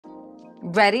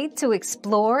Ready to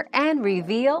explore and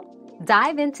reveal?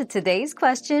 Dive into today's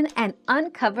question and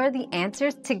uncover the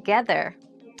answers together.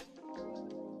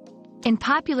 In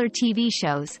popular TV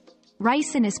shows,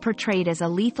 ricin is portrayed as a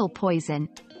lethal poison,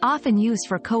 often used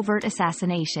for covert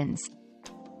assassinations.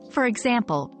 For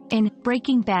example, in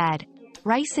Breaking Bad,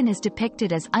 ricin is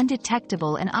depicted as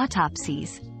undetectable in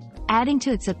autopsies, adding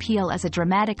to its appeal as a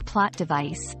dramatic plot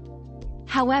device.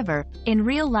 However, in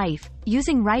real life,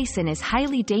 using ricin is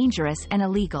highly dangerous and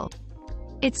illegal.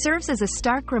 It serves as a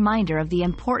stark reminder of the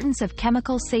importance of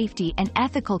chemical safety and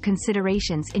ethical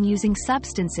considerations in using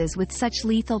substances with such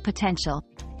lethal potential.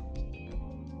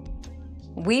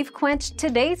 We've quenched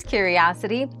today's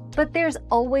curiosity, but there's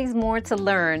always more to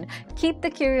learn. Keep the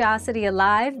curiosity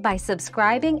alive by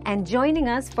subscribing and joining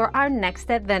us for our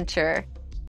next adventure.